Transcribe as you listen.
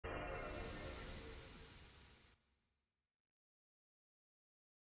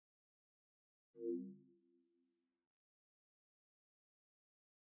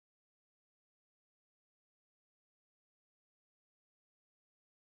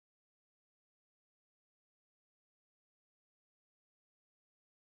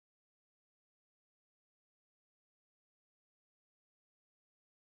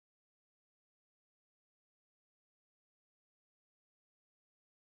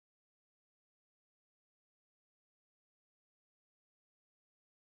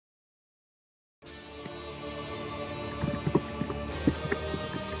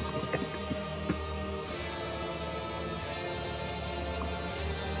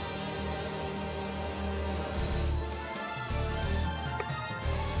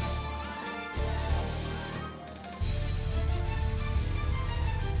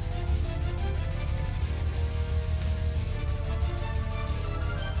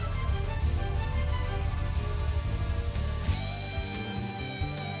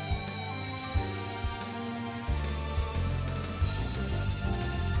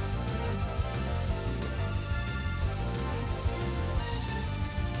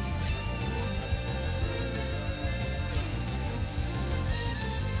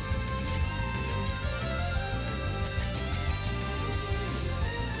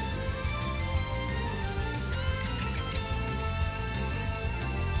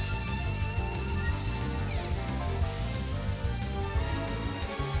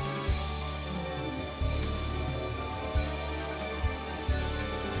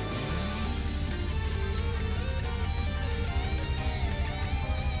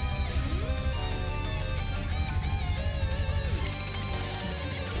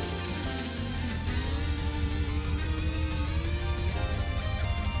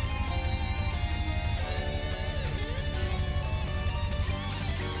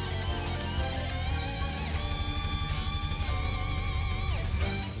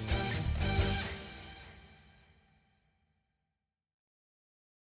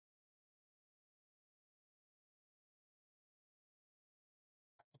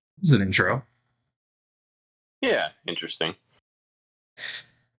It's an intro. Yeah, interesting.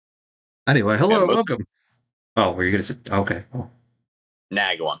 Anyway, Yeah, hello, welcome. Oh, were you gonna say? Okay. Oh.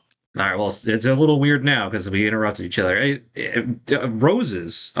 nag one. All right. Well, it's a little weird now because we interrupted each other.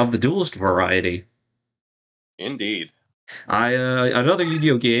 Roses of the Duelist variety. Indeed. Another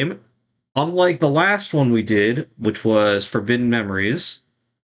Yu-Gi-Oh game. Unlike the last one we did, which was Forbidden Memories,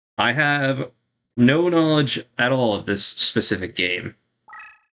 I have no knowledge at all of this specific game.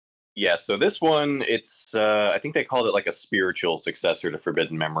 Yeah, so this one, it's I think they called it like a spiritual successor to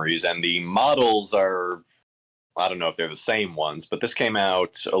Forbidden Memories, and the models are, I don't know if they're the same ones, but this came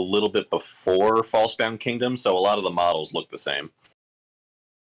out a little bit before Falsebound Kingdom, so a lot of the models look the same.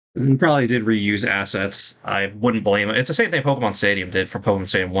 They probably did reuse assets. I wouldn't blame it. It's the same thing Pokemon Stadium did from Pokemon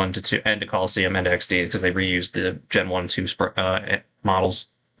Stadium 1 to 2 and to Coliseum and to XD because they reused the Gen 1 2 models.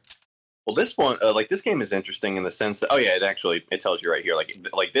 Well, this one, like this game is interesting in the sense that, oh yeah, it tells you right here,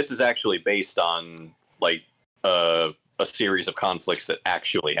 like this is actually based on like a series of conflicts that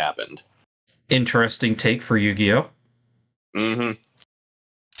actually happened. Interesting take for Yu-Gi-Oh! Mm-hmm.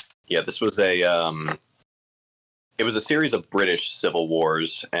 Yeah, this was it was a series of British civil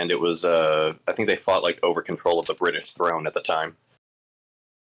wars, and it was I think they fought like over control of the British throne at the time.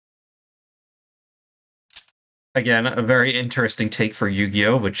 Again, a very interesting take for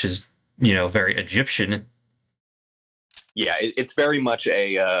Yu-Gi-Oh, which is, very Egyptian. Yeah, it's very much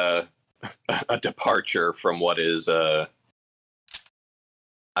a departure from what is I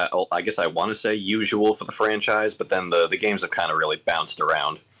guess I want to say usual for the franchise, but then the games have kind of really bounced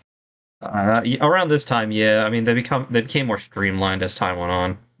around. Around this time, yeah. I mean, they became more streamlined as time went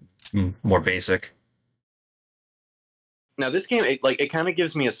on, more basic. Now this game, it kind of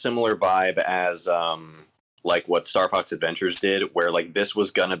gives me a similar vibe as like what Star Fox Adventures did, where like this was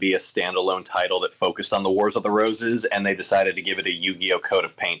gonna be a standalone title that focused on the Wars of the Roses, and they decided to give it a Yu-Gi-Oh coat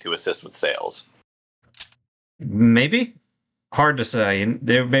of paint to assist with sales. Maybe hard to say.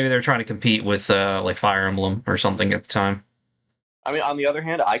 Maybe they're trying to compete with like Fire Emblem or something at the time. I mean, on the other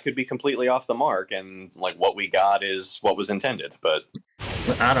hand, I could be completely off the mark, and like what we got is what was intended. But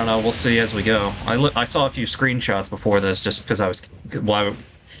I don't know. We'll see as we go. I saw a few screenshots before this just because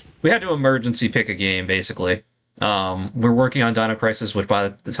we had to emergency pick a game basically. We're working on Dino Crisis, which by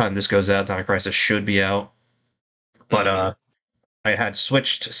the time this goes out, Dino Crisis should be out. But I had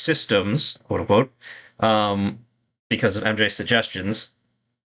switched systems, quote unquote, um, because of MJ's suggestions,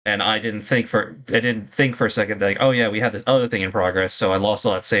 and I didn't think for a second like, oh yeah, we had this other thing in progress, so I lost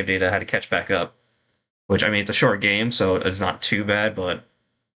all that save data. I had to catch back up. Which I mean, it's a short game, so it's not too bad, but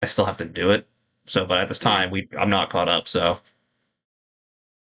I still have to do it. So, but at this time, I'm not caught up. So,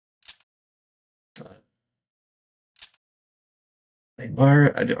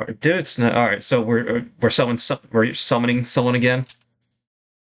 dude, it's not, all right. So we're summoning someone again.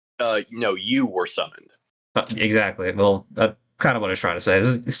 no, you were summoned. Exactly. Well, that's kind of what I was trying to say.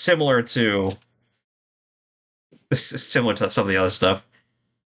 It's similar to some of the other stuff.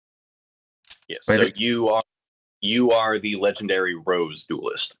 Yes, so Wait, you are the legendary Rose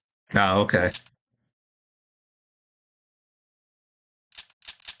Duelist. oh, okay.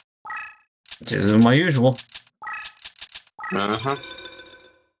 It's my usual. Uh huh.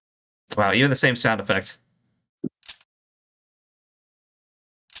 Wow, you have the same sound effect.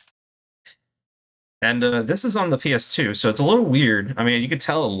 And this is on the PS2, so it's a little weird. I mean, you could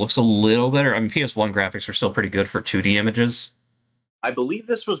tell it looks a little better. I mean, PS1 graphics are still pretty good for 2D images. I believe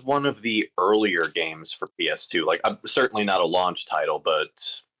this was one of the earlier games for PS2. Like, certainly not a launch title,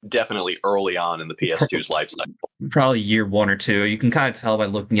 but definitely early on in the PS2's life cycle. Probably year 1 or 2. You can kind of tell by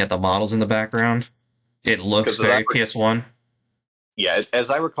looking at the models in the background. It looks Because very PS1. yeah,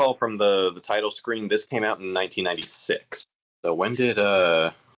 as I recall from the title screen, this came out in 1996. So when did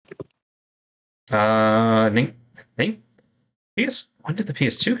I think when did the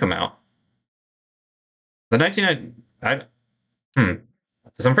PS2 come out? The 1990.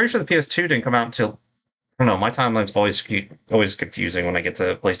 Because I'm pretty sure the PS2 didn't come out until. I don't know. My timeline's always confusing when I get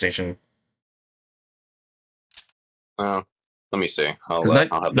to PlayStation. let me see. Because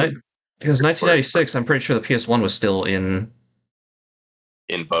I'll have that because 1996, I'm pretty sure the PS1 was still in.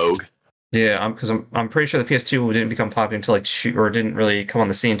 in vogue. Yeah, I'm pretty sure the PS2 didn't become popular until or didn't really come on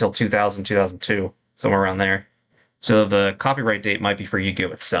the scene until 2000, 2002, somewhere around there. So the copyright date might be for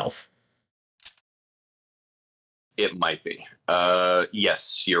Yu-Gi-Oh itself. It might be.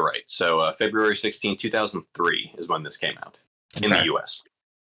 Yes, you're right. So February 16, 2003 is when this came out in the US.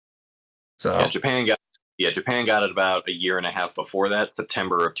 So yeah, Japan got it about a year and a half before that,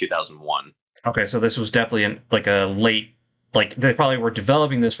 September of 2001. Okay, so this was definitely like a late, like they probably were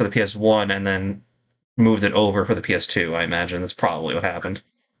developing this for the PS1 and then moved it over for the PS2. I imagine that's probably what happened.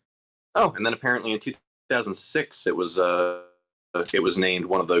 Oh, and then apparently in 2006 it was named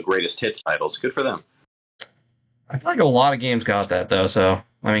one of the greatest hits titles. Good for them. I feel like a lot of games got that though, so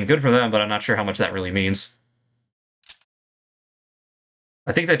I mean, good for them, but I'm not sure how much that really means.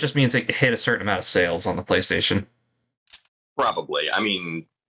 I think that just means it hit a certain amount of sales on the PlayStation. Probably. I mean,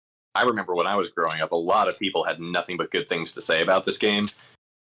 I remember when I was growing up, a lot of people had nothing but good things to say about this game.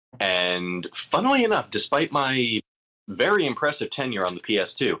 And funnily enough, despite my very impressive tenure on the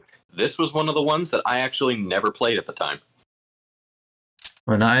PS2, this was one of the ones that I actually never played at the time.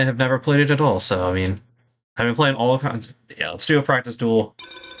 And I have never played it at all, so I mean, I've been playing all kinds. Yeah, let's do a practice duel.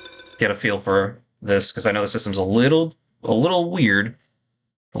 Get a feel for this because I know the system's a little weird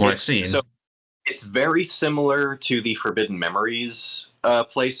from what I've seen. So it's very similar to the Forbidden Memories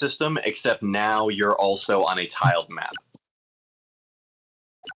play system, except now you're also on a tiled map.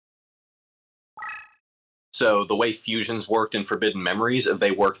 So the way fusions worked in Forbidden Memories,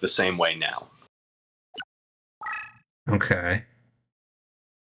 they work the same way now. Okay.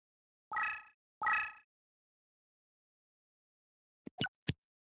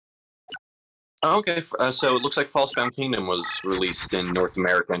 Okay, so it looks like Falsebound Kingdom was released in North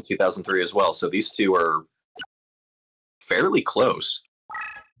America in 2003 as well. So these two are fairly close.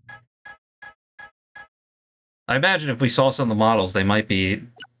 I imagine if we saw some of the models, they might be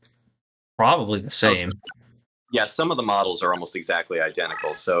probably the same. Yeah, some of the models are almost exactly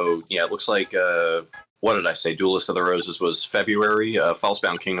identical. So yeah, it looks like what did I say? Duelist of the Roses was February.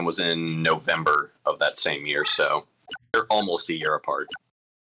 Falsebound Kingdom was in November of that same year. So they're almost a year apart.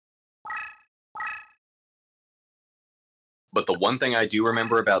 But the one thing I do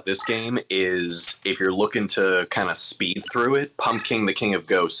remember about this game is if you're looking to kind of speed through it, Pumpkin the King of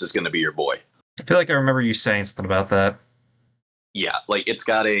Ghosts is going to be your boy. I feel like I remember you saying something about that. Yeah, like it's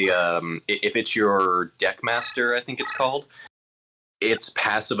got a if it's your Deckmaster, I think it's called, its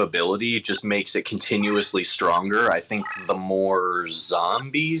passive ability just makes it continuously stronger. I think the more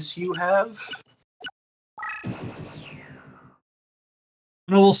zombies you have.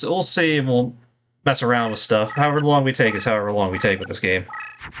 We'll see, and we'll mess around with stuff. However long we take is however long we take with this game.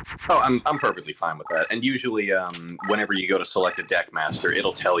 Oh, I'm perfectly fine with that. And usually, whenever you go to select a Deckmaster,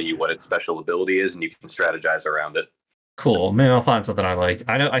 it'll tell you what its special ability is, and you can strategize around it. Cool. Maybe I'll find something I like.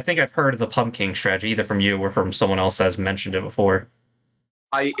 I think I've heard of the Pumpkin strategy either from you or from someone else that has mentioned it before.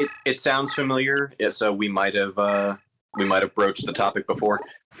 It sounds familiar. So we might have broached the topic before.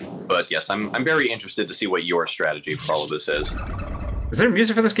 But yes, I'm very interested to see what your strategy for all of this is. Is there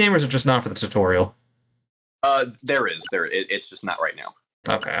music for this game, or is it just not for the tutorial? There is. It's just not right now.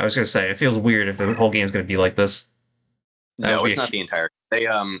 Okay, I was gonna say it feels weird if the whole game's gonna be like this. No, it's not the entire.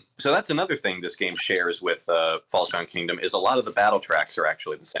 So that's another thing this game shares with Falsebound Kingdom is a lot of the battle tracks are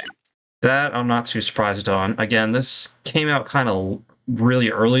actually the same. That I'm not too surprised on. Again, this came out kind of really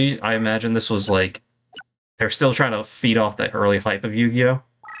early. I imagine this was like they're still trying to feed off that early hype of Yu-Gi-Oh!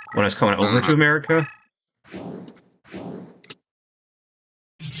 When it's coming over to America.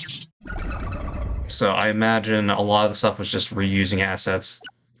 So I imagine a lot of the stuff was just reusing assets.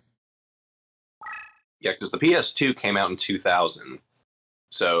 Yeah, because the PS2 came out in 2000.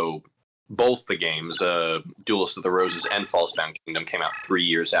 So both the games, Duelist of the Roses and Falsebound Kingdom, came out 3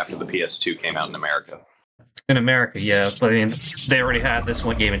 years after the PS2 came out in America. In America, yeah. But I mean, they already had this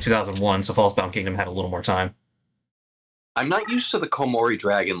one game in 2001, so Falsebound Kingdom had a little more time. I'm not used to the Komori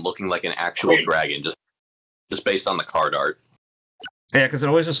dragon looking like an actual dragon, just based on the card art. Yeah, because it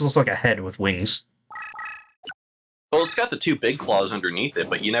always just looks like a head with wings. Well, it's got the two big claws underneath it,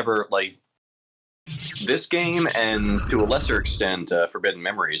 but you never, like... This game, and to a lesser extent, Forbidden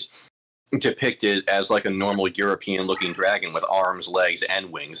Memories, depict it as like a normal European-looking dragon with arms, legs, and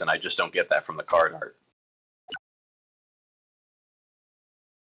wings, and I just don't get that from the card art.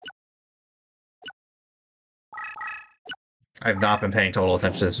 I've not been paying total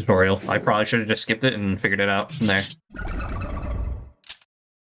attention to the tutorial. I probably should have just skipped it and figured it out from there.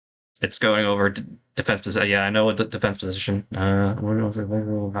 It's going over defense position. Yeah, I know what the defense position. Yeah,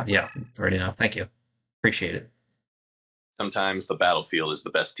 already know. Thank you. Appreciate it. Sometimes the battlefield is the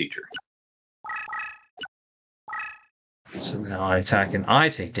best teacher. So now I attack and I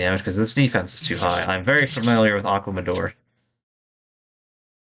take damage because this defense is too high. I'm very familiar with Aquamador.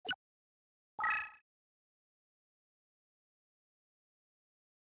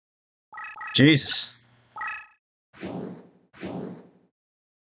 Jesus.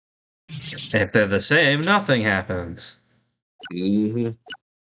 If they're the same, nothing happens. Mm-hmm.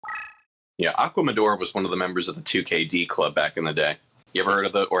 Yeah, Aquamador was one of the members of the 2KD club back in the day. You ever heard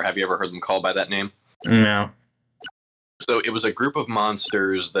of or have you ever heard them called by that name? No. So it was a group of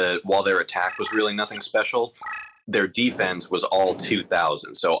monsters that, while their attack was really nothing special, their defense was all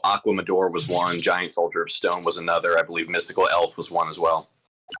 2,000. So Aquamador was one, Giant Soldier of Stone was another. I believe Mystical Elf was one as well.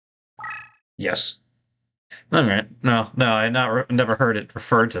 Yes. All right. No, I never heard it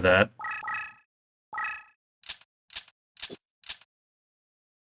referred to that.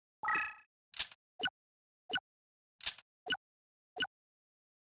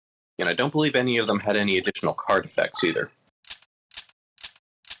 And I don't believe any of them had any additional card effects either.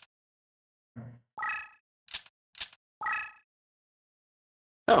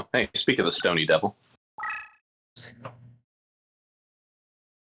 Oh, hey, speak of the Stony Devil.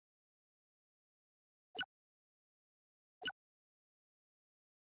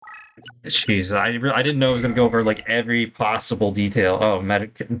 Jeez, I didn't know it was going to go over like every possible detail. Oh,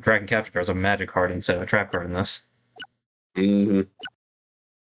 magic dragon capture card is a magic card instead of a trap card in this. Mm-hmm.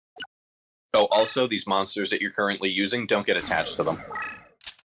 Oh, also, these monsters that you're currently using, don't get attached to them.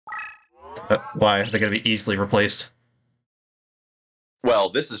 Why? They're going to be easily replaced. Well,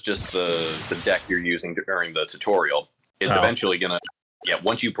 this is just the deck you're using during the tutorial. It's eventually going to... Yeah,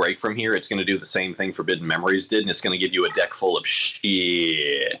 once you break from here, it's going to do the same thing Forbidden Memories did, and it's going to give you a deck full of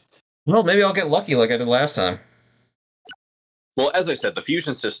shit. Well, maybe I'll get lucky like I did last time. Well, as I said, the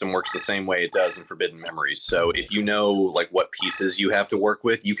fusion system works the same way it does in Forbidden Memories. So if you know like what pieces you have to work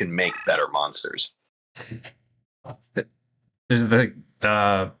with, you can make better monsters. Is the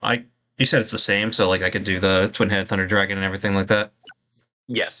you said it's the same, so like I could do the twin-headed thunder dragon and everything like that?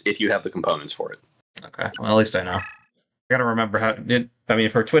 Yes, if you have the components for it. Okay, well at least I know. I gotta remember how it. I mean,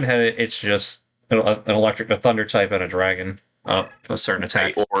 for twin-headed, it's just an electric, a thunder type, and a dragon up a certain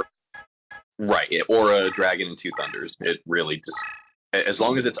attack. Or a dragon and two thunders. It really just, as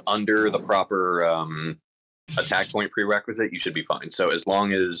long as it's under the proper attack point prerequisite, you should be fine. So as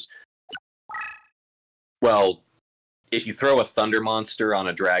long as, well, if you throw a thunder monster on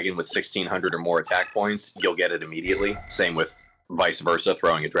a dragon with 1,600 or more attack points, you'll get it immediately. Same with vice versa,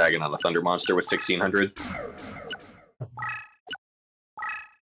 throwing a dragon on a thunder monster with 1,600.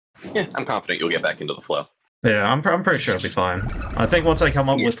 Yeah, I'm confident you'll get back into the flow. Yeah, I'm pretty sure it'll be fine. I think once I come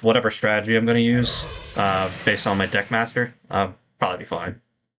up with whatever strategy I'm going to use, based on my deck master, I'll probably be fine.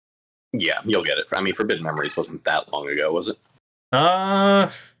 Yeah, you'll get it. I mean, Forbidden Memories wasn't that long ago, was it?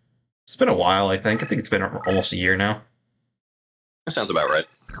 It's been a while, I think. I think it's been almost a year now. That sounds about right.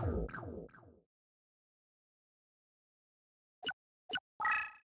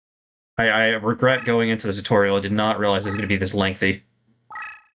 I regret going into the tutorial. I did not realize it was going to be this lengthy.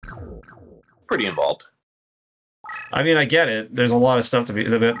 Pretty involved. I mean, I get it. There's a lot of stuff to be.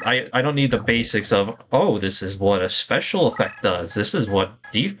 But I don't need the basics of, oh, this is what a special effect does. This is what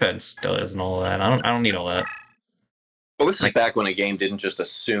defense does, and all that. I don't need all that. Well, this is back when a game didn't just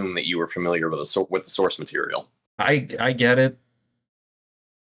assume that you were familiar with the source material. I get it.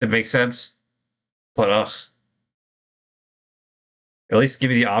 It makes sense, but at least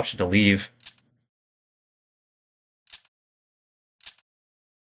give you the option to leave.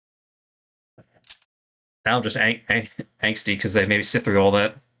 Now I'm just angsty because they maybe sit through all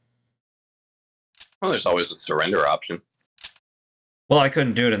that. Well, there's always a surrender option. Well, I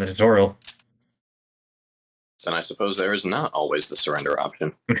couldn't do it in the tutorial. Then I suppose there is not always the surrender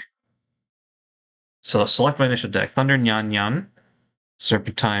option. So select my initial deck. Thunder Nyan Nyan,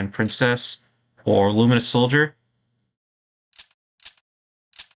 Serpentine Princess, or Luminous Soldier.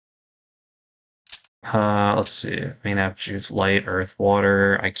 Let's see. Main app choose Light, Earth,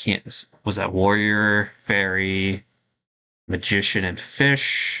 Water. I can't. Was that Warrior, Fairy, Magician, and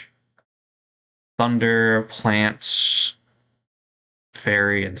Fish? Thunder, Plants,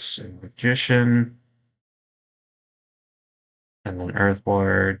 Fairy, and Magician. And then Earth,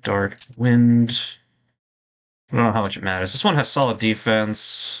 Water, Dark, Wind. I don't know how much it matters. This one has solid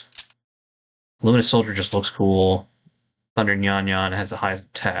defense. Luminous Soldier just looks cool. Thunder Nyan Nyan has the highest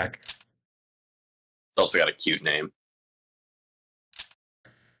attack. It's also got a cute name.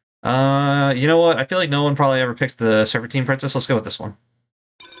 You know what? I feel like no one probably ever picked the Serpentine Princess. Let's go with this one.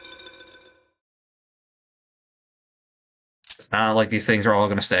 It's not like these things are all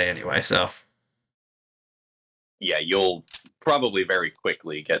going to stay anyway, so. Yeah, you'll probably very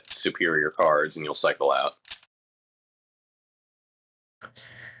quickly get superior cards and you'll cycle out.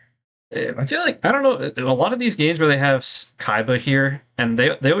 I feel like, I don't know, a lot of these games where they have Kaiba here, and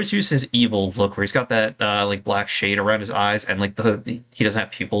they always use his evil look, where he's got that like black shade around his eyes, and like he doesn't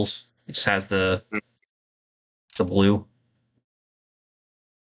have pupils. He just has the blue.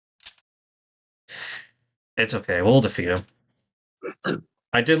 It's okay, we'll defeat him.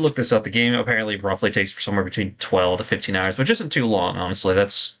 I did look this up. The game apparently roughly takes somewhere between 12 to 15 hours, which isn't too long, honestly.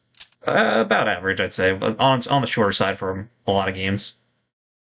 That's about average, I'd say, on the shorter side for a lot of games.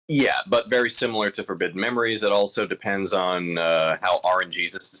 Yeah, but very similar to Forbidden Memories. It also depends on how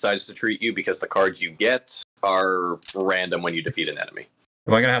RNG decides to treat you, because the cards you get are random when you defeat an enemy.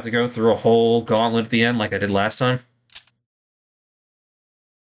 Am I gonna have to go through a whole gauntlet at the end like I did last time?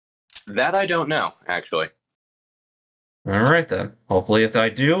 That I don't know, actually. All right then. Hopefully, if I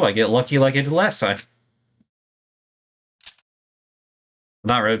do, I get lucky like I did last time. I'm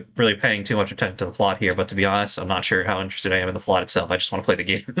not really paying too much attention to the plot here, but to be honest, I'm not sure how interested I am in the plot itself. I just want to play the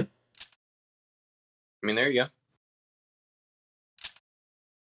game. I mean, there you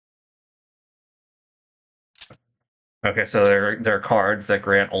go. Okay, so there are cards that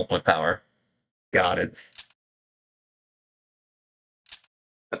grant ultimate power. Got it.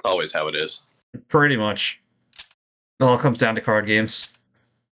 That's always how it is. Pretty much. It all comes down to card games.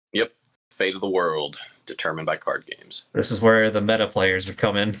 Yep. Fate of the world determined by card games. This is where the meta players would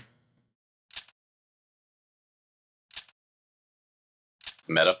come in.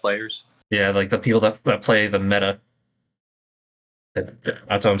 Meta players? Yeah, like the people that play the meta.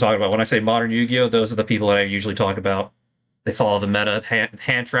 That's what I'm talking about. When I say modern Yu-Gi-Oh, those are the people that I usually talk about. They follow the meta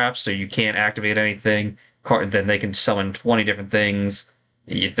hand traps, so you can't activate anything. Then they can summon 20 different things.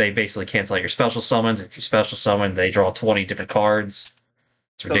 They basically cancel out your special summons. If you special summon, they draw 20 different cards.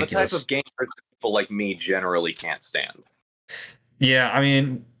 It's So the type ridiculous. of gamers that people like me generally can't stand. Yeah, I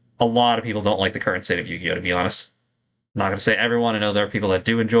mean, a lot of people don't like the current state of Yu-Gi-Oh, to be honest. I'm not going to say everyone. I know there are people that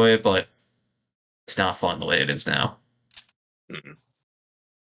do enjoy it, but it's not fun the way it is now. Mm-hmm.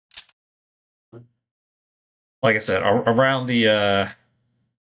 Like I said, around the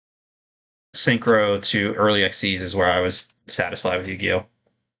Synchro to early XCs is where I was satisfied with Yu-Gi-Oh.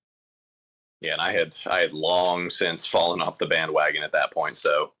 Yeah, and I had long since fallen off the bandwagon at that point,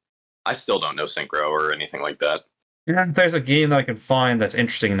 so I still don't know Synchro or anything like that. Yeah, if there's a game that I can find that's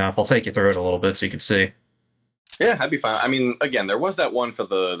interesting enough, I'll take you through it a little bit so you can see. Yeah, I'd be fine. I mean, again, there was that one for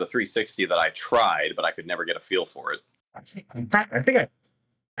the 360 that I tried, but I could never get a feel for it.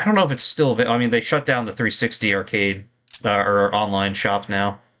 I don't know if it's still. I mean, they shut down the 360 arcade or online shop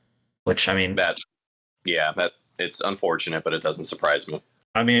now, which I mean, That it's unfortunate, but it doesn't surprise me.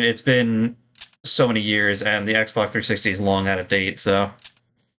 I mean, it's been so many years, and the Xbox 360 is long out of date. So,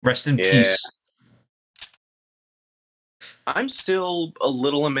 rest in Yeah, peace. I'm still a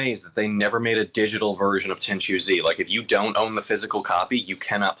little amazed that they never made a digital version of Tenchu Z. Like, if you don't own the physical copy, you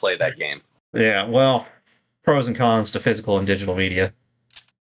cannot play that game. Yeah, well, pros and cons to physical and digital media.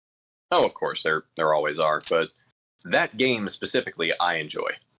 Oh, of course, there always are, but that game specifically, I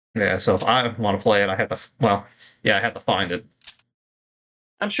enjoy. Yeah, so if I want to play it, I have to. Well, yeah, I have to find it.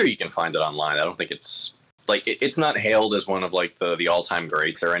 I'm sure you can find it online. I don't think it's like it's not hailed as one of like the all-time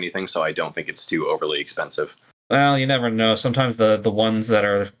greats or anything, so I don't think it's too overly expensive. Well, you never know. Sometimes the ones that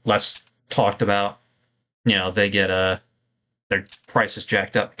are less talked about, they get their prices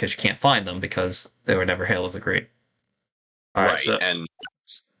jacked up because you can't find them because they were never hailed as a great. All right, Right, so and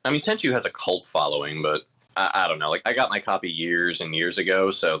I mean Tenchu has a cult following, but I don't know. Like I got my copy years and years ago,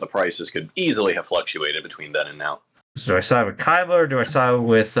 so the prices could easily have fluctuated between then and now. do I side with Kaiba or do I side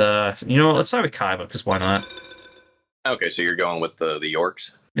with let's side with Kaiba because why not? Okay, so you're going with the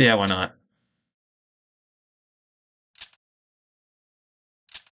Yorks? Yeah, why not?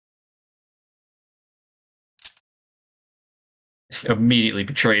 Immediately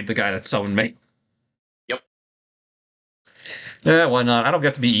betrayed the guy that summoned me. Yep. Yeah, why not? I don't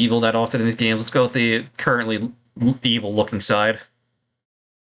get to be evil that often in these games. Let's go with the currently evil looking side.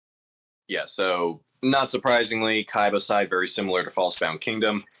 Yeah, so not surprisingly, Kaiba side very similar to Falsebound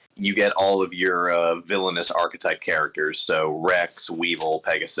Kingdom. You get all of your villainous archetype characters, so Rex, Weevil,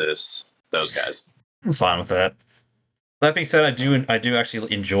 Pegasus, those guys. I'm fine with that. That being said, I do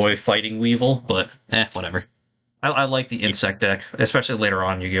actually enjoy fighting Weevil, but whatever. I like the insect deck, especially later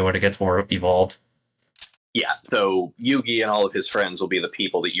on Yu-Gi-Oh! When it gets more evolved. Yeah, so Yugi and all of his friends will be the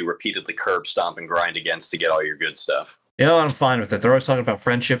people that you repeatedly curb, stomp, and grind against to get all your good stuff. I'm fine with it. They're always talking about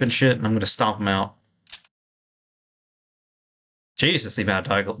friendship and shit, and I'm gonna stomp them out. Jesus, the amount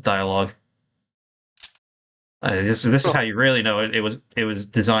of dialogue. This is how you really know it was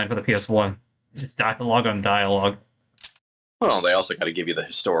designed for the PS1. Just dialogue on dialogue. Well, they also got to give you the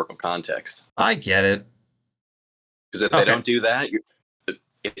historical context. I get it. Because if they don't do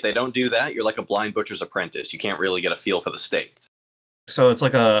that, you're like a blind butcher's apprentice. You can't really get a feel for the stakes. So it's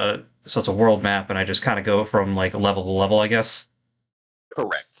a world map, and I just kind of go from like level to level, I guess.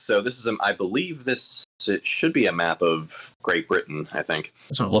 Correct. So this is I believe it should be a map of Great Britain, I think.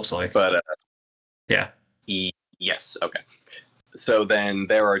 That's what it looks like. But yeah. Yes. Okay. So then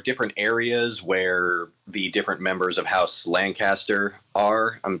there are different areas where the different members of House Lancaster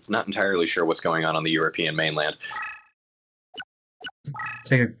are. I'm not entirely sure what's going on the European mainland.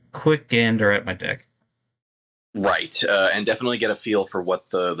 take a quick gander at my deck. Right, and definitely get a feel for what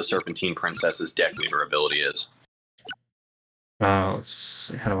the Serpentine Princess's deck leader ability is. Let's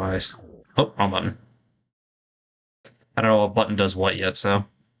see. How do I? Oh, wrong button. I don't know what button does what yet, so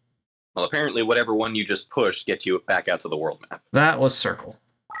Well, apparently, whatever one you just pushed gets you back out to the world map. that was circle.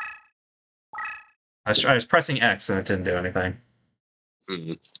 I was pressing X and it didn't do anything.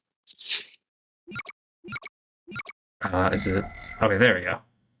 Mm-hmm. Is it? Okay, there we go.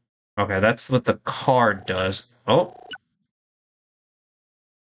 Okay, that's what the card does. Oh.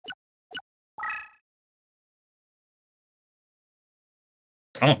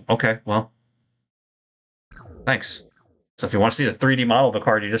 Oh, okay, well. Thanks. So if you want to see the 3D model of the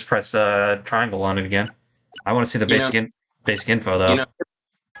card, you just press triangle on it again. I want to see the basic info, though. You know,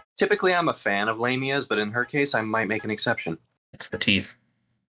 typically I'm a fan of Lamia's, but in her case, I might make an exception. It's the teeth.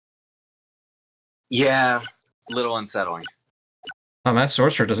 Yeah, little unsettling. Oh, Mass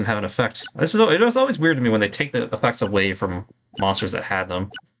Sorcerer doesn't have an effect. It was always weird to me when they take the effects away from monsters that had them.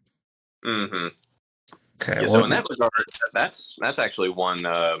 Mm-hmm. Okay, Yeah, so in that regard, that's actually one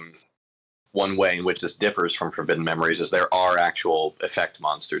way in which this differs from Forbidden Memories is there are actual effect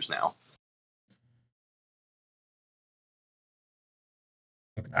monsters now.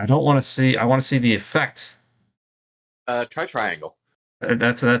 I don't want to see. I want to see the effect. Try triangle.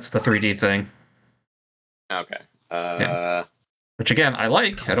 That's the 3D thing. Okay. Yeah. Which again, I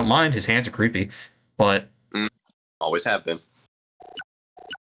like. I don't mind. His hands are creepy, but always have been.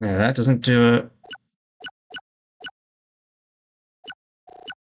 Yeah, that doesn't do it.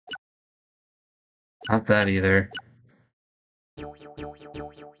 Not that either.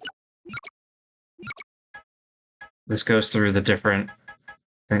 This goes through the different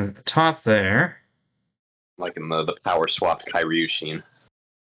things at the top there. Like in the power swapped Kairyushin.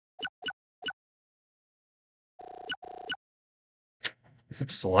 Is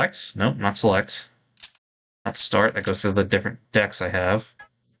it select? Nope, not select. Not start. That goes through the different decks I have.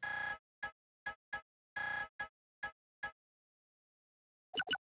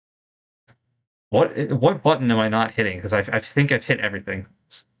 What button am I not hitting? Because I think I've hit everything.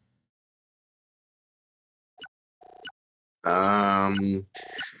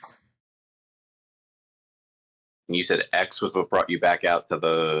 You said X was what brought you back out to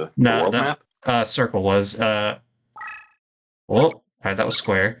the No, world map? Circle was. Whoa, alright, that was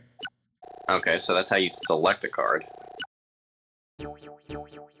square. Okay, so that's how you select a card.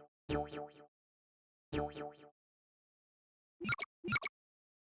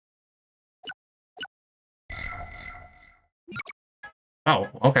 Oh,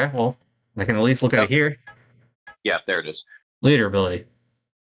 okay, well, I can at least look at it here. Yeah, there it is. Leader ability.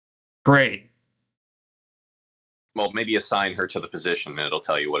 Great. Well, maybe assign her to the position and it'll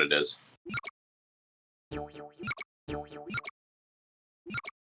tell you what it is. I'm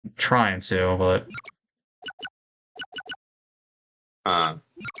trying to, but...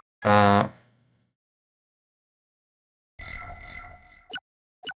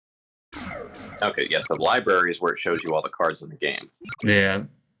 Okay, yes, the library is where it shows you all the cards in the game. Yeah.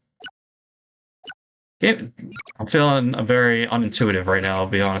 I'm feeling very unintuitive right now, I'll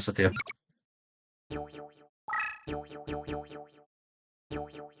be honest with you.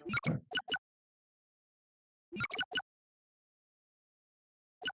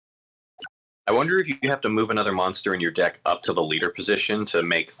 I wonder if you have to move another monster in your deck up to the leader position to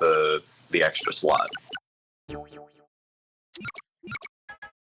make the extra slot.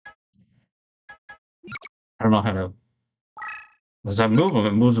 I don't know how to... As I move him,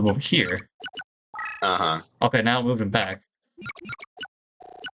 it moves him over here. Uh-huh. Okay, now move him back.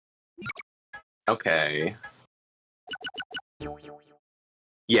 Okay.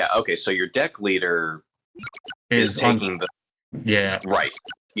 Yeah, okay, so your deck leader is taking the... Yeah. Right.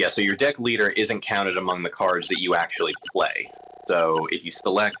 Yeah, so your deck leader isn't counted among the cards that you actually play. So if you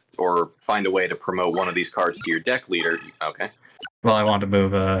select or find a way to promote one of these cards to your deck leader... Okay. Well, I want to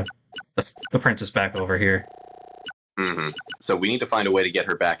move the princess back over here. Mm-hmm. So we need to find a way to get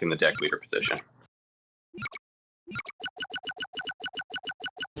her back in the deck leader position.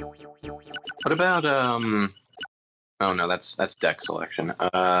 What about, Oh no, that's deck selection.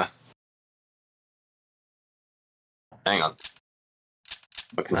 Hang on.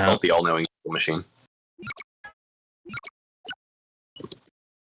 I'll consult the all-knowing machine.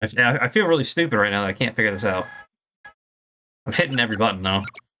 I feel really stupid right now that I can't figure this out. I'm hitting every button, though.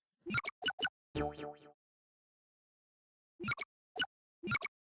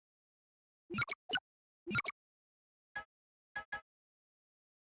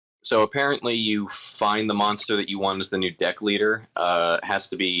 So apparently you find the monster that you want as the new deck leader. It has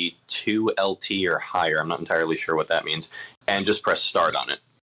to be 2 LT or higher. I'm not entirely sure what that means. And just press start on it.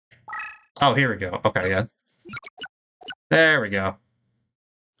 Oh, here we go. Okay, yeah. There we go.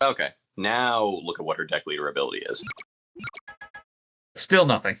 Okay. Now look at what her deck leader ability is. Still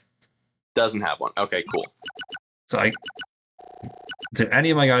nothing. Doesn't have one. Okay, cool. So do any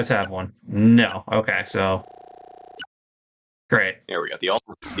of my guys have one? No. Okay, so great. There we go.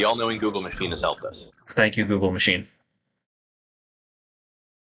 The all-knowing Google machine has helped us. Thank you, Google machine.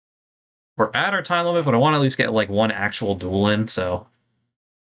 We're at our time limit, but I want to at least get like one actual duel in, so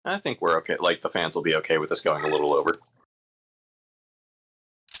I think we're okay. Like, the fans will be okay with us going a little over.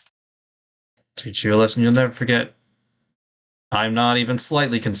 teach you a lesson you'll never forget. I'm not even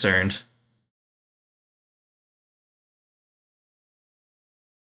slightly concerned.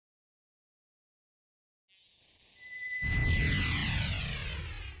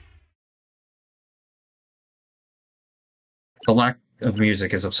 The lack of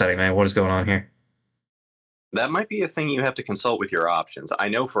music is upsetting, man. What is going on here? That might be a thing you have to consult with your options. I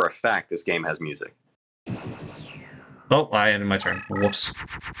know for a fact this game has music. Oh, I ended my turn. Whoops.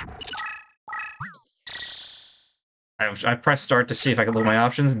 I pressed start to see if I could look at my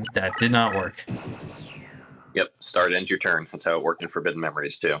options. That did not work. Yep, start, end your turn. That's how it worked in Forbidden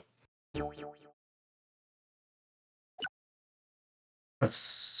Memories, too. Let's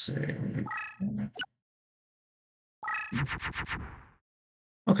see.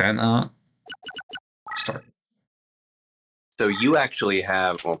 Okay, now start. So you actually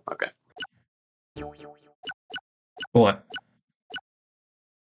have... Well, okay. What?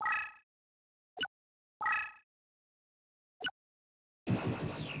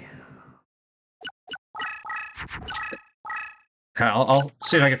 I'll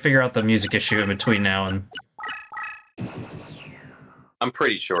see if I can figure out the music issue in between now and... I'm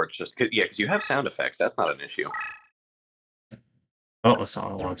pretty sure it's just... Yeah, because you have sound effects. That's not an issue. Oh, that's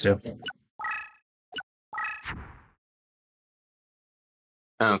not what I want to.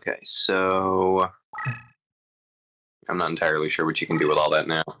 Okay, so... I'm not entirely sure what you can do with all that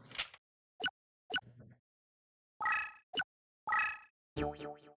now.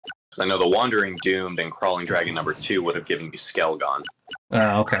 Because I know the Wandering Doomed and Crawling Dragon number 2 would have given me Skelgon.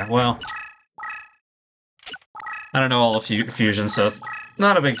 Okay, well... I don't know all of Fusion, so it's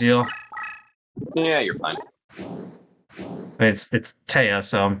not a big deal. Yeah, you're fine. I mean, it's Taya,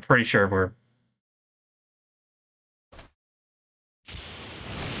 so I'm pretty sure we're...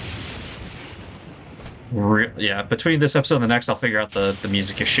 Yeah, between this episode and the next, I'll figure out the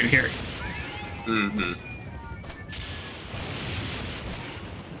music issue here. Mm-hmm.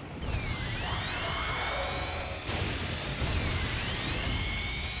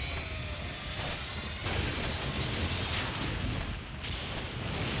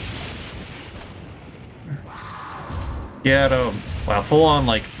 Yeah, wow, full on,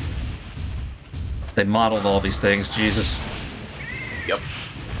 like, they modeled all these things, Jesus. Yep.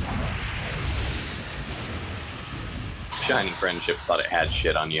 Shining Friendship thought it had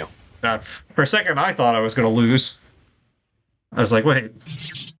shit on you. For a second, I thought I was gonna lose. I was like, wait.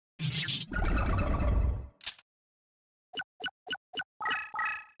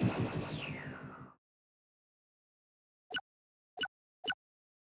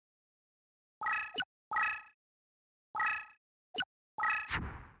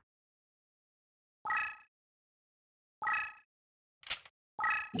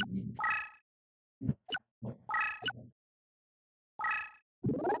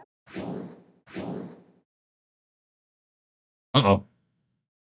 Uh-oh.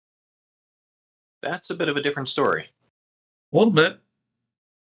 That's a bit of a different story. A little bit.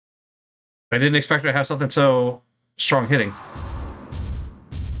 I didn't expect to have something so strong hitting.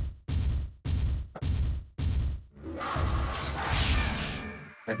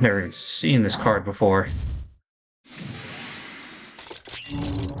 I've never even seen this card before.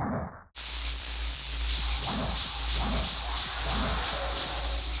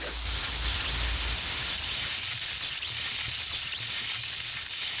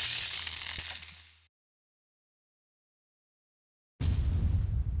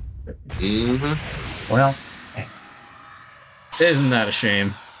 Mm-hmm. Well, isn't that a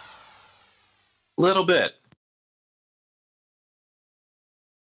shame? Little bit.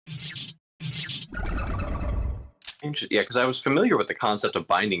 Yeah, because I was familiar with the concept of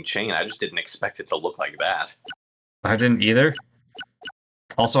Binding Chain. I just didn't expect it to look like that. I didn't either.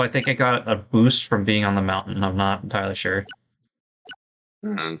 Also, I think it got a boost from being on the mountain. I'm not entirely sure.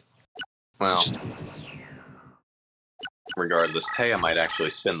 Hmm. Well, regardless, Taya might actually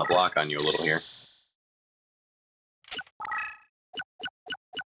spin the block on you a little here.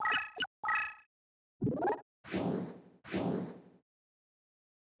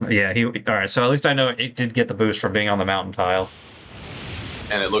 Yeah, he. All right, so at least I know it did get the boost from being on the mountain tile.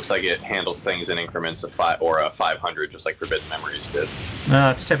 And it looks like it handles things in increments of 5 or 500, just like Forbidden Memories did.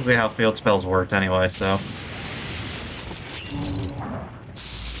 That's typically how field spells worked anyway. So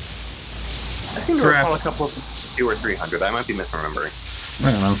I seem to recall a couple of 2 or 300. I might be misremembering.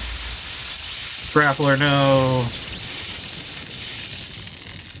 I don't know. Grappler, no.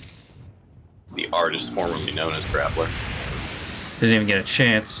 The artist formerly known as Grappler. Didn't even get a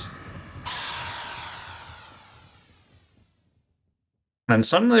chance. And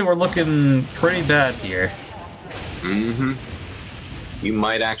suddenly we're looking pretty bad here. Mm-hmm. You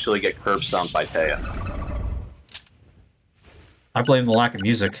might actually get curb stomped by Taya. I blame the lack of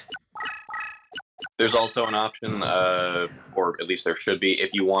music. There's also an option, or at least there should be,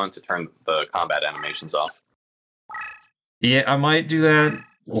 if you want to turn the combat animations off. Yeah, I might do that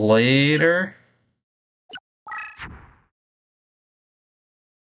later.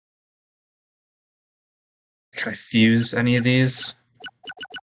 Can I fuse any of these?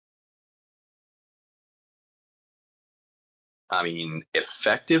 I mean,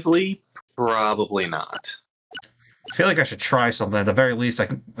 effectively, probably not. I feel like I should try something. At the very least, I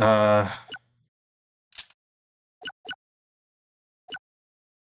can.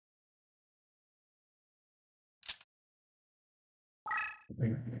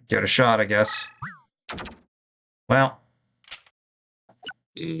 Give it a shot, I guess. Well,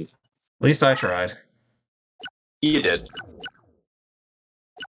 Mm, at least I tried. you did.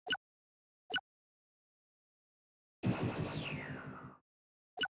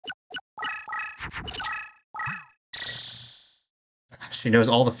 She knows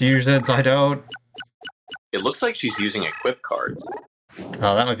all the fusions, I don't. It looks like she's using equip cards.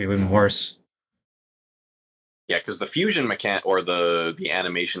 Oh, that might be even worse. Yeah, because the fusion mechanic or the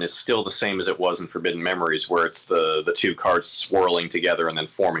animation is still the same as it was in Forbidden Memories, where it's the two cards swirling together and then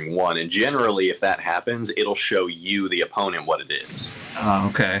forming one. And generally, if that happens, it'll show you, the opponent, what it is. Oh,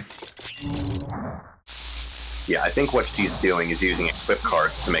 okay. Yeah, I think what she's doing is using equip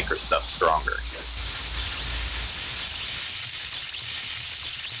cards to make her stuff stronger.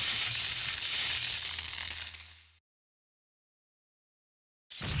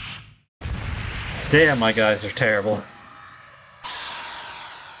 Damn, my guys are terrible.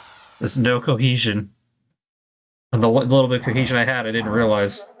 There's no cohesion. And the little bit of cohesion I had, I didn't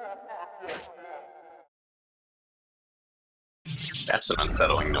realize. That's an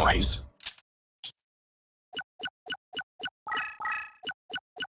unsettling noise.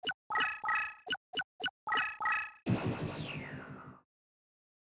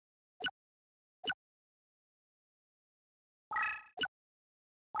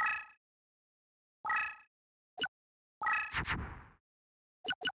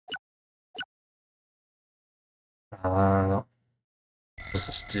 What does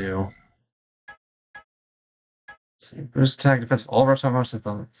this do? Let's see. Boost attack, defense, all reps on most of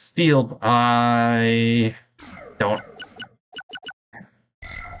the field. I don't.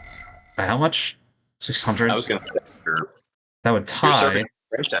 By how much? 600? I was going to say, That would tie.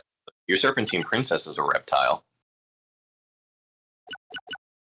 Your Serpentine Princess is a reptile.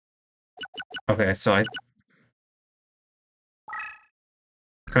 Okay, so I.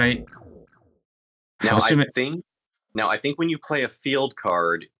 Can I. Now, assuming... I think when you play a field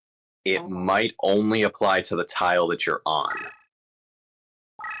card, it might only apply to the tile that you're on.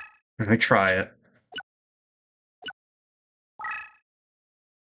 Let me try it.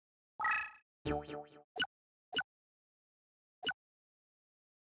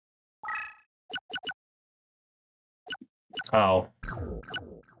 Oh.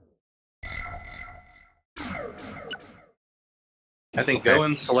 I think go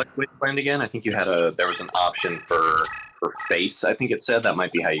and select Wasteland again. I think you had there was an option for face. I think it said that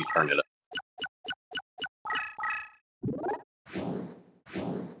might be how you turned it up.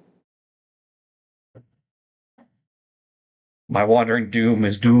 My Wandering Doom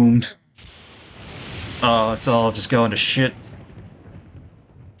is doomed. Oh, it's all just going to shit.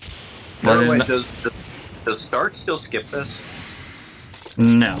 By the way, does start still skip this?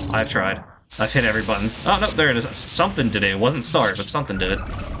 No, I've tried. I've hit every button. Oh, no, there it is. Something did it. It wasn't start, but something did it.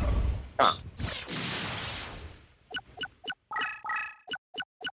 Huh.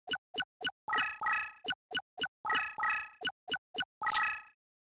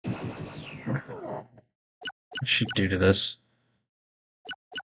 What should do to this?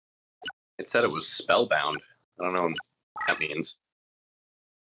 It said it was spellbound. I don't know what that means.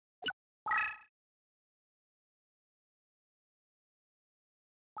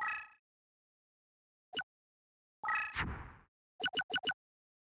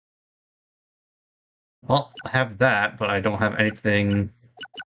 Well, I have that, but I don't have anything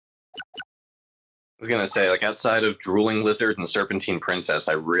was gonna say, like, outside of Drooling Lizard and Serpentine Princess,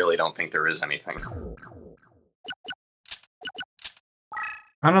 I really don't think there is anything.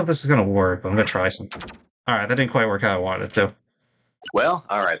 I don't know if this is gonna work, but I'm gonna try some. Alright, that didn't quite work how I wanted it to. Well,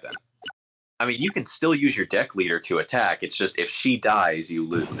 alright then. I mean, you can still use your deck leader to attack, it's just if she dies, you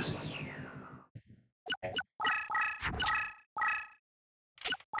lose.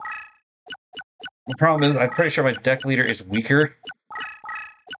 The problem is, I'm pretty sure my deck leader is weaker.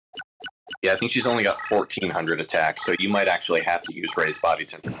 Yeah, I think she's only got 1,400 attack, so you might actually have to use Raised Body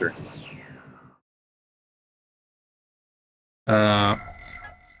Temperature. I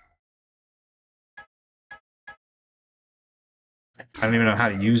don't even know how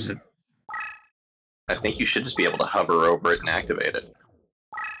to use it. I think you should just be able to hover over it and activate it.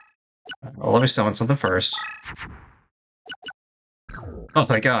 Well, let me summon something first. Oh,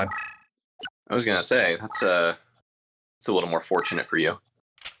 thank God. I was gonna say, that's a little more fortunate for you.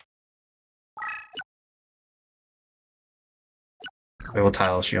 Wait, what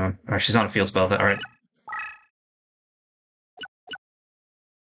tile is she on? Alright, she's on a field spell. Alright.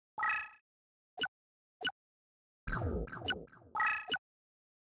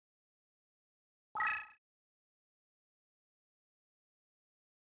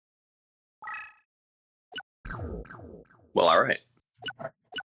 Well, alright.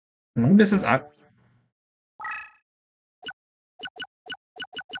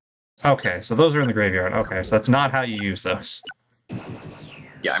 Okay, so those are in the graveyard. Okay, so that's not how you use those.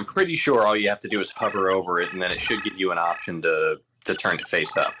 Yeah, I'm pretty sure all you have to do is hover over it, and then it should give you an option to turn it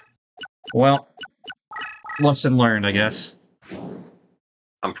face up. Well, lesson learned, I guess.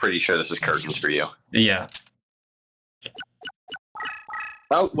 I'm pretty sure this is curtains for you. Yeah.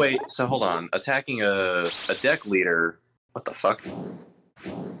 Oh, wait, so hold on. Attacking a deck leader... What the fuck?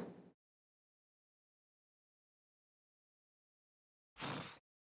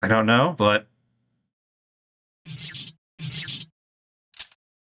 I don't know, but...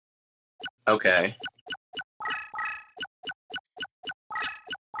 Okay.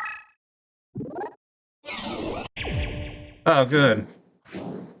 Oh, good.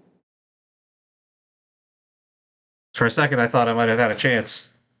 For a second, I thought I might have had a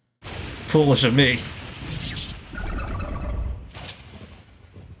chance. Foolish of me.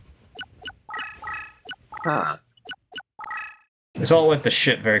 Huh. This all went to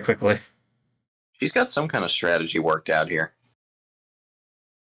shit very quickly. She's got some kind of strategy worked out here.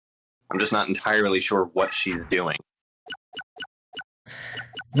 I'm just not entirely sure what she's doing. I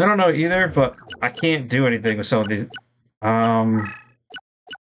don't know either, but I can't do anything with some of these.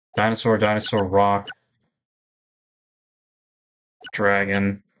 Dinosaur, rock,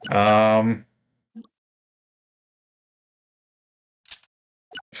 dragon.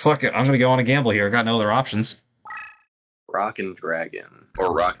 Fuck it, I'm gonna go on a gamble here. I got no other options. Rock and Dragon.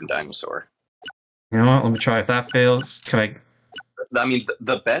 Or Rock and Dinosaur. You know what? Let me try. If that fails, can I... I mean,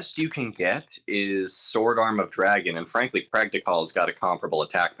 the best you can get is Sword Arm of Dragon, and frankly, Practical's got a comparable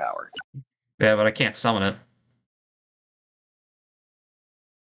attack power. Yeah, but I can't summon it.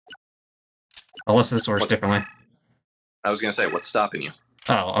 Unless this works differently. I was gonna say, what's stopping you?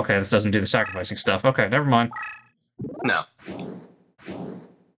 Oh, okay, this doesn't do the sacrificing stuff. Okay, never mind. No.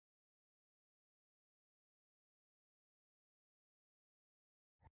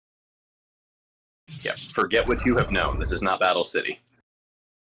 Yeah, forget what you have known. This is not Battle City.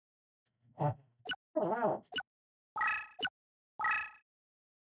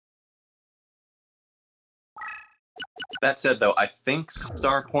 That said, though, I think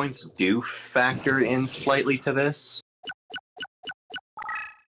star points do factor in slightly to this.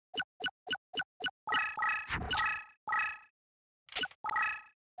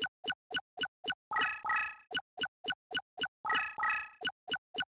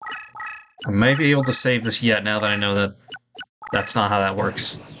 I may be able to save this yet now that I know that that's not how that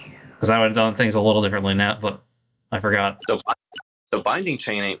works. Because I would have done things a little differently now, but I forgot. So Binding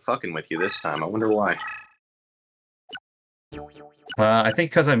Chain ain't fucking with you this time. I wonder why. I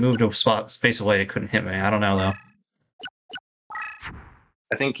think because I moved a space away, it couldn't hit me. I don't know, though.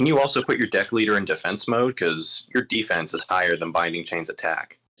 I think, can you also put your deck leader in defense mode? Because your defense is higher than Binding Chain's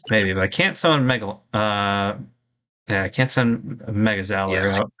attack. Maybe, but I can't summon Mega... yeah, I can't send Mega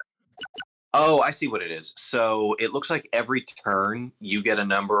Zalor out. Oh, I see what it is. So it looks like every turn you get a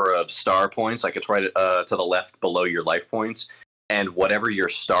number of star points, like it's right to the left below your life points, and whatever your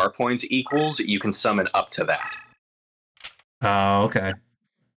star points equals, you can summon up to that. Oh, okay.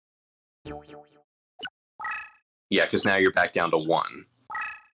 Yeah, because now you're back down to 1.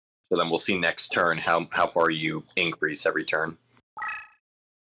 So then we'll see next turn how far you increase every turn.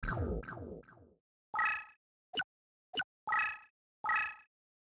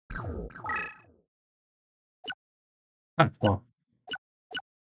 Well,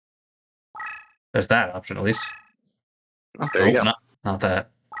 there's that option at least. Oh, there you go. Not that.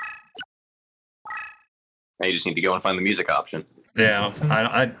 Now you just need to go and find the music option. Yeah,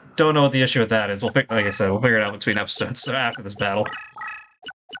 I don't know what the issue with that is. Like I said, we'll figure it out between episodes. So after this battle.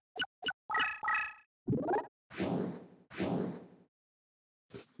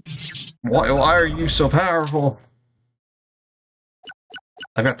 Why are you so powerful?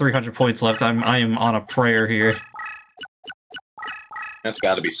 I've got 300 points left. I am on a prayer here. That's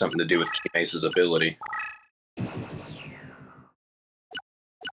got to be something to do with Kimace's ability.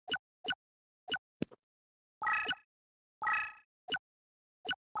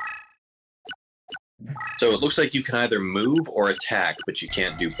 So it looks like you can either move or attack, but you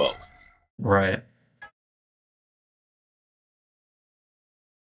can't do both. Right.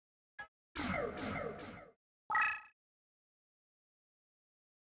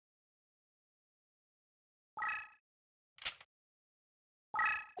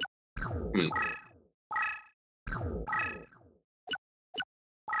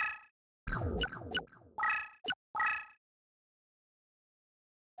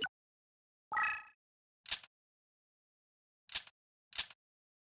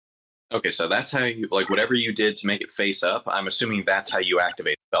 Okay, so that's how you, like, whatever you did to make it face up, I'm assuming that's how you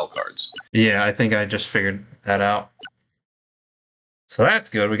activate spell cards. Yeah, I think I just figured that out. So that's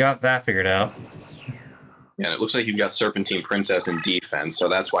good. We got that figured out. Yeah, and it looks like you've got Serpentine Princess in defense, so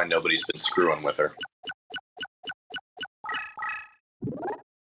that's why nobody's been screwing with her.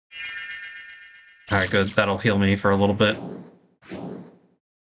 Alright, good. That'll heal me for a little bit.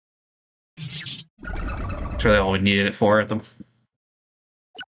 That's really all we needed it for.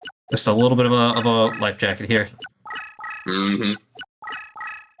 Just a little bit of a life jacket here. Mm-hmm.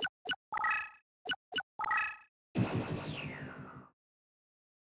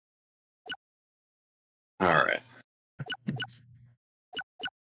 Alright.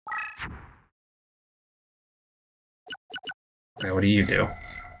 Okay, what do you do?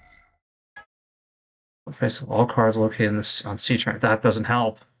 Face of all cards located in this on sea terrain. That doesn't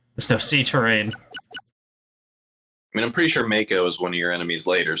help. There's no sea terrain. I mean, I'm pretty sure Mako is one of your enemies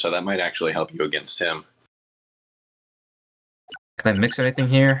later, so that might actually help you against him. Can I mix anything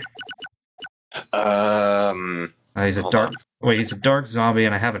here? He's a dark. Wait, he's a dark zombie,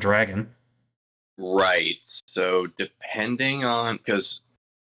 and I have a dragon. Right. So depending on because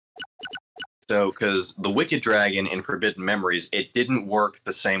the Wicked Dragon in Forbidden Memories, it didn't work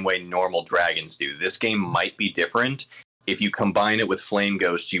the same way normal dragons do. This game might be different. If you combine it with Flame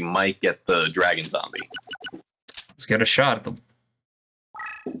Ghost, you might get the dragon zombie. Let's get a shot at them.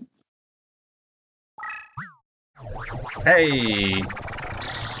 Hey!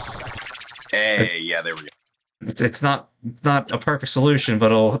 Hey, yeah, there we go. It's not a perfect solution,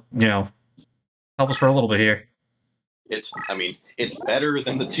 but it'll, help us for a little bit here. It's better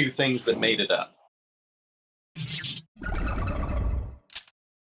than the two things that made it up.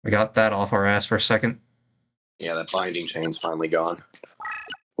 We got that off our ass for a second. Yeah, that binding chain's finally gone.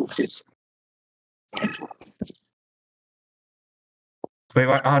 Wait,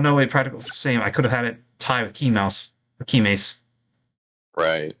 oh no, wait, practical's the same. I could have had it tie with Keymace.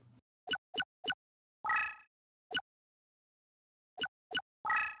 Right.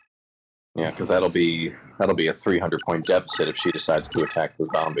 Yeah, because that'll be a 300-point deficit if she decides to attack the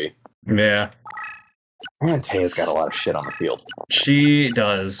zombie. Yeah. And Taya's got a lot of shit on the field. She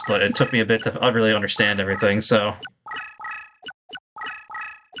does, but it took me a bit to really understand everything, so...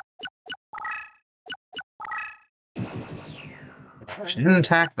 She didn't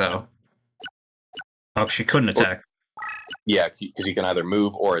attack, though. Oh, she couldn't attack. Yeah, because you can either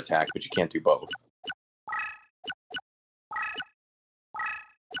move or attack, but you can't do both.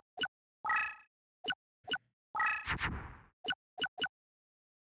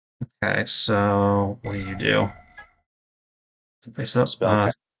 Okay, so what do? Face up.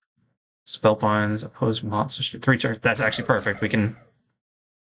 Spellbinds, opposed monsters. 3 turns. That's actually perfect. We can...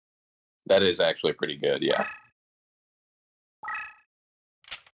 That is actually pretty good, yeah.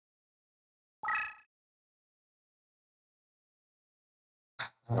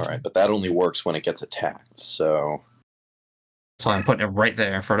 Alright, but that only works when it gets attacked, so... So I'm putting it right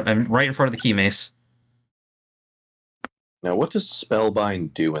there, right in front of the Keymace. Now, what does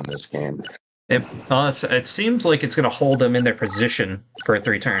Spellbind do in this game? It seems like it's going to hold them in their position for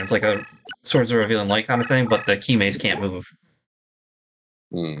 3 turns, like a Swords of Revealing Light kind of thing, but the Keymace can't move.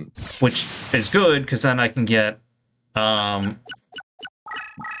 Which is good, because then I can get...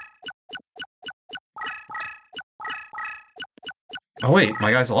 Oh wait,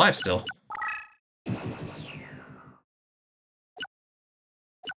 my guy's alive still.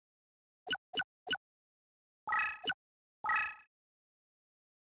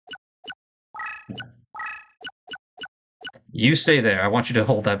 You stay there. I want you to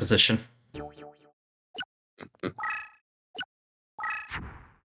hold that position.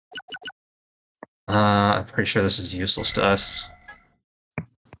 I'm pretty sure this is useless to us.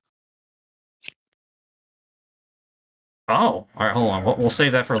 Oh, alright, hold on. We'll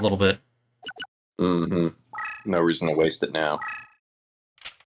save that for a little bit. Mm-hmm. No reason to waste it now.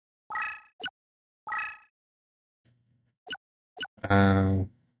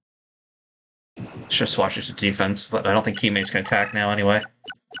 Should swatch it to defense, but I don't think Keymate's gonna attack now anyway.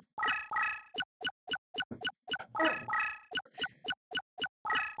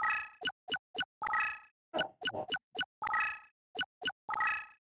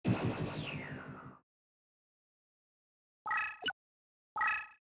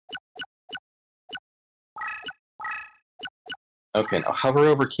 Okay, now hover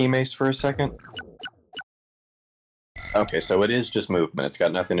over Keymace for a second. Okay, so it is just movement. It's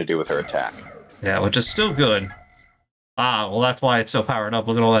got nothing to do with her attack. Yeah, which is still good. Ah, well that's why it's so powered up.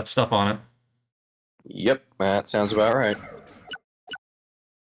 Look at all that stuff on it. Yep, that sounds about right.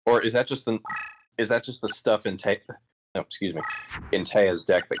 Or is that just the stuff in in Taya's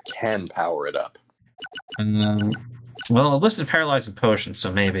deck that can power it up? Well, it listed paralyzing potion,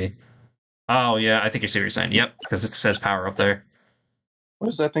 so maybe. Oh yeah, I think you see what you're saying. Yep, because it says power up there. What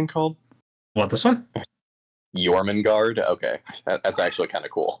is that thing called? What, this one? Jormungand? Okay, that's actually kind of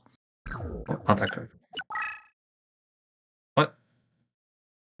cool. Not that good. What?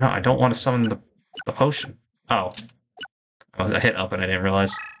 No, I don't want to summon the potion. Oh. I hit up and I didn't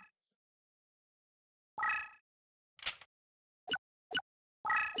realize.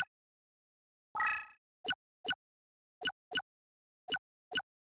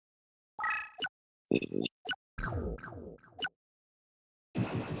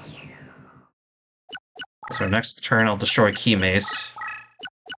 So next turn I'll destroy Keymace.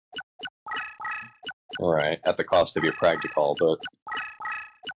 Right, at the cost of your practical, but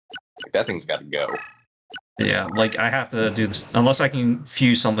like, that thing's got to go. Yeah, like I have to do this unless I can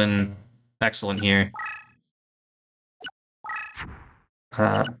fuse something excellent here.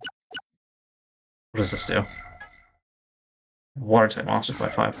 What does this do? Water type monsters by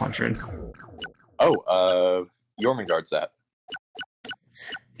 500. Oh, Jormungand's that.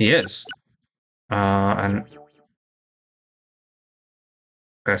 He is. And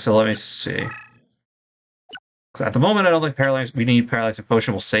okay, so let me see. So at the moment, I don't think we need paralyzing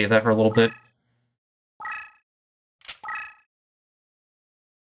potion. We'll save that for a little bit.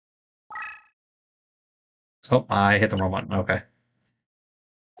 Oh, I hit the wrong button. Okay.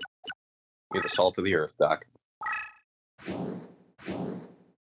 You're the salt of the earth, Doc.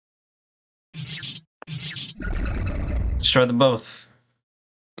 Destroy them both.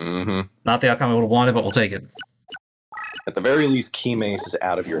 Mm-hmm. Not the outcome I would have wanted, but we'll take it. At the very least, Keymace is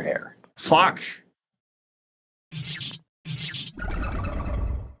out of your hair. Fuck.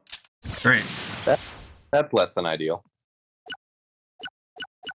 Great. That's less than ideal.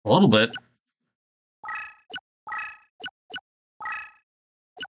 A little bit.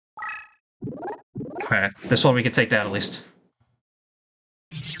 Okay, this one we can take down at least.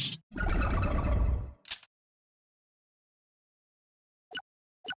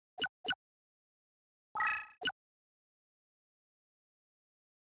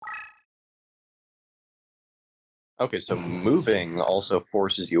 Okay, so moving also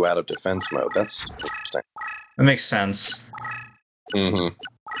forces you out of defense mode. That's interesting. That makes sense. Mm-hmm.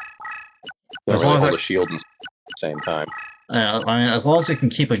 As long as hold a shield at the same time. Yeah, I mean, as long as it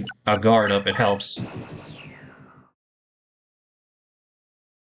can keep a guard up, it helps.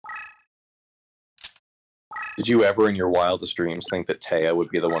 Did you ever in your wildest dreams think that Taya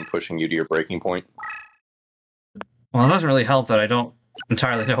would be the one pushing you to your breaking point? Well, it doesn't really help that I don't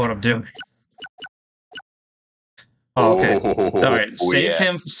entirely know what I'm doing. Oh, okay. Alright,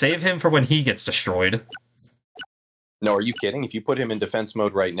 save him for when he gets destroyed. No, are you kidding? If you put him in defense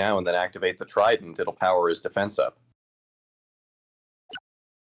mode right now and then activate the trident, it'll power his defense up.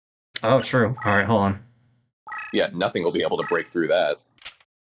 Oh, true. Alright, hold on. Yeah, nothing will be able to break through that.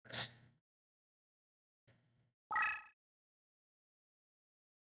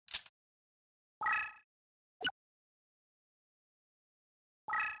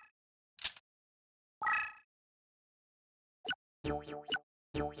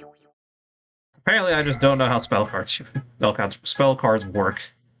 Apparently, I just don't know how spell cards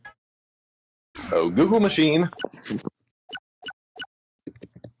work. Oh, Google machine.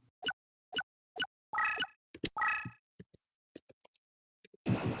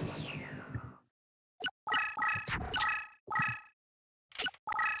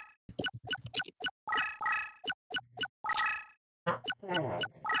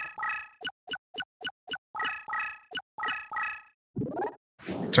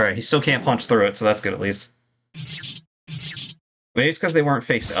 It's alright, he still can't punch through it, so that's good at least. Maybe it's because they weren't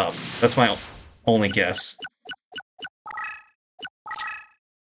face up. That's my only guess.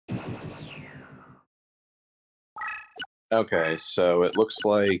 Okay, so it looks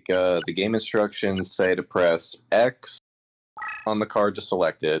like the game instructions say to press X on the card to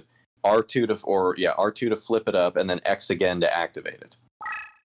select it, R2 to R2 to flip it up, and then X again to activate it.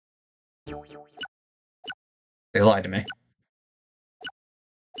 They lied to me.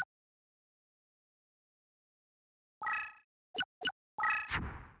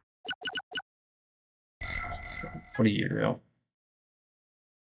 What do you do?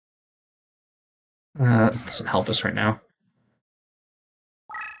 It doesn't help us right now.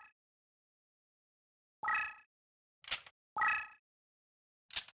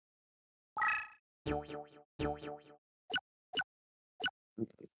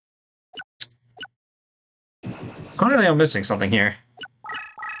 Clearly I'm missing something here.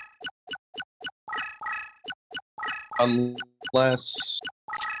 Unless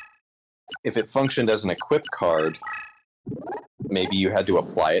if it functioned as an equip card, maybe you had to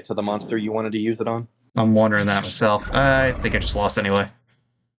apply it to the monster you wanted to use it on? I'm wondering that myself. I think I just lost anyway.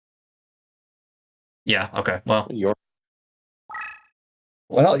 Yeah, okay, well.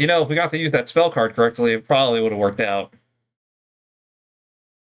 Well, you know, if we got to use that spell card correctly, it probably would have worked out.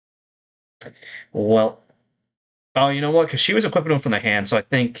 Well. Oh, you know what? Because she was equipping them from the hand, so I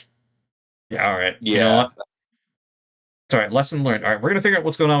think... Yeah, alright. Yeah. You know what? It's alright, lesson learned. Alright, we're gonna figure out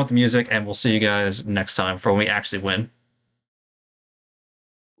what's going on with the music, and we'll see you guys next time for when we actually win.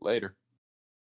 Later.